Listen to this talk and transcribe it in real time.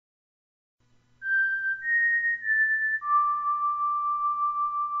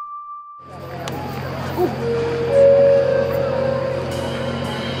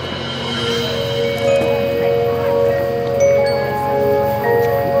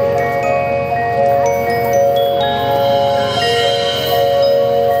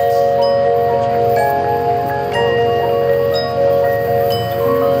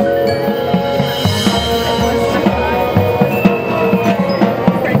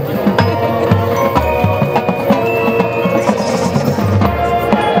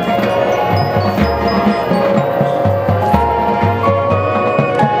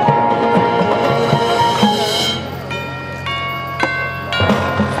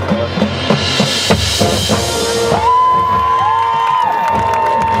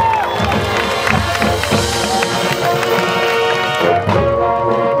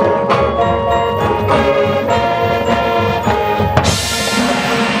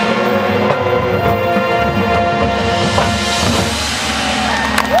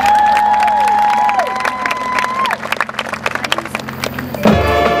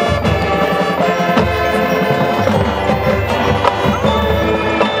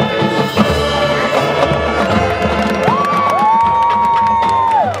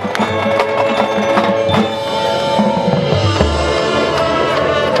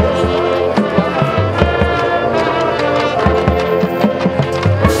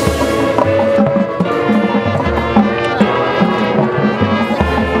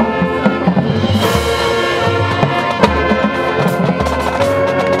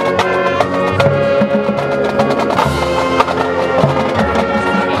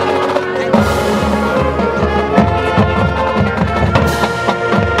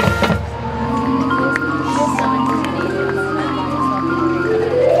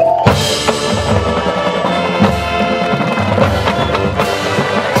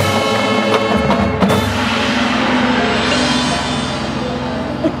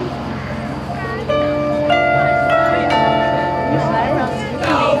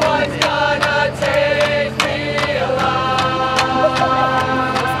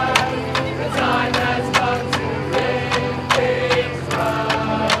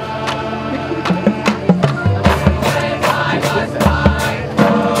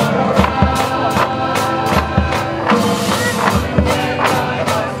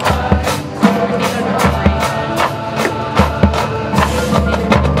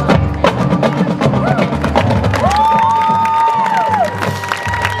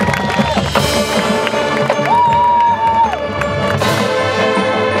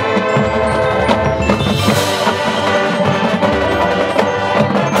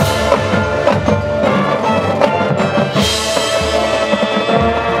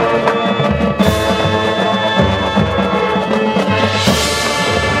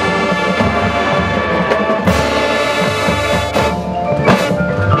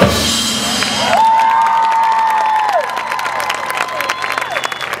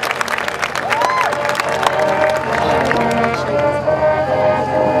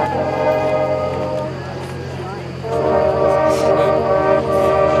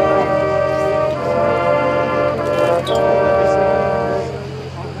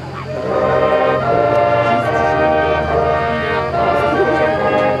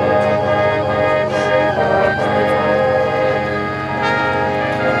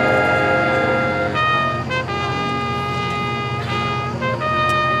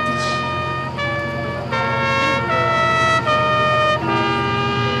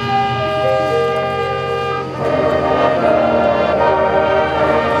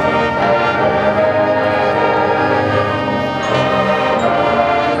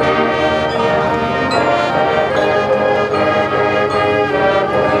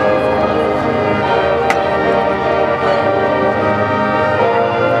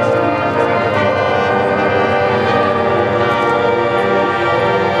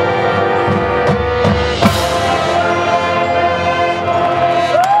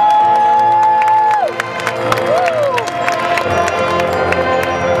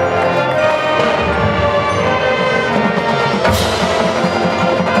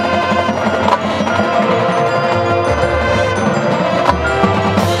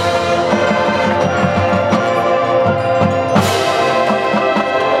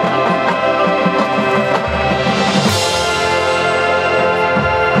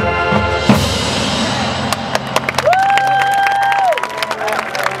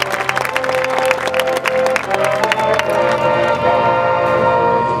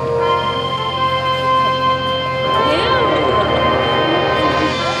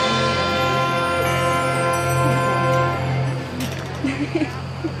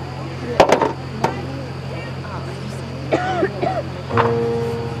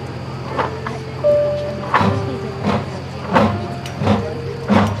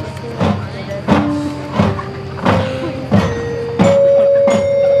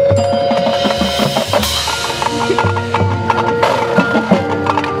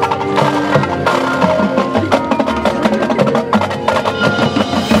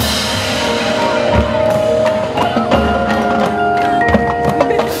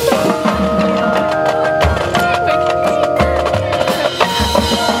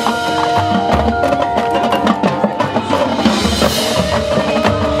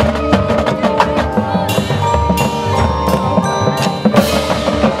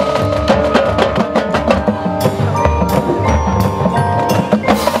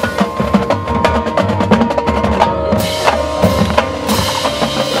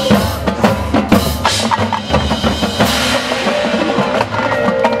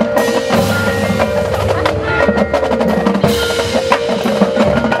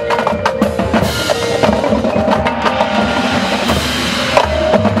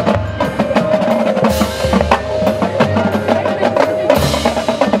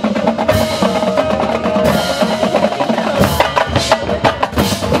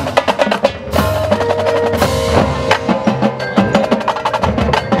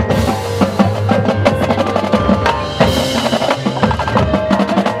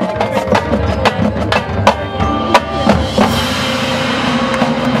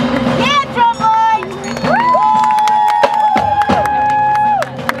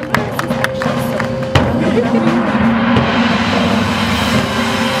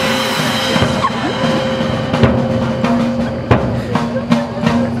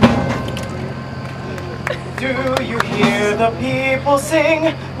the people sing,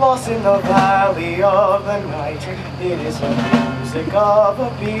 lost in the valley of the night. It is the music of a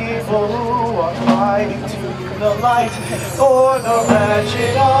people who are climbing to the light. For the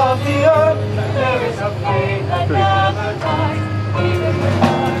wretched of the earth, there is a faith that never dies. Even the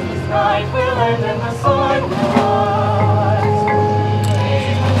darkest night will end and the sun will rise.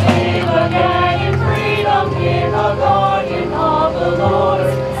 We live again in freedom, in the garden of the Lord.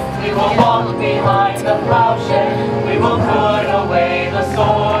 We will walk behind the plowshare, we will put away the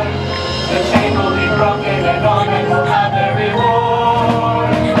sword. The chain will be broken and all men will have their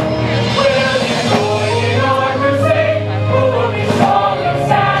reward. We'll be joy in our crusade, who will be strong and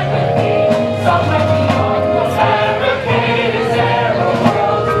stand with me. Somewhere beyond the barricade, is there a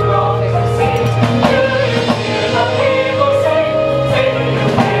world too long to see? Do you hear the people sing? Say, do you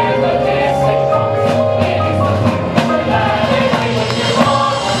hear the distant drums? It is the future that they bring with you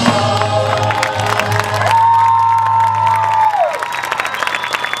all.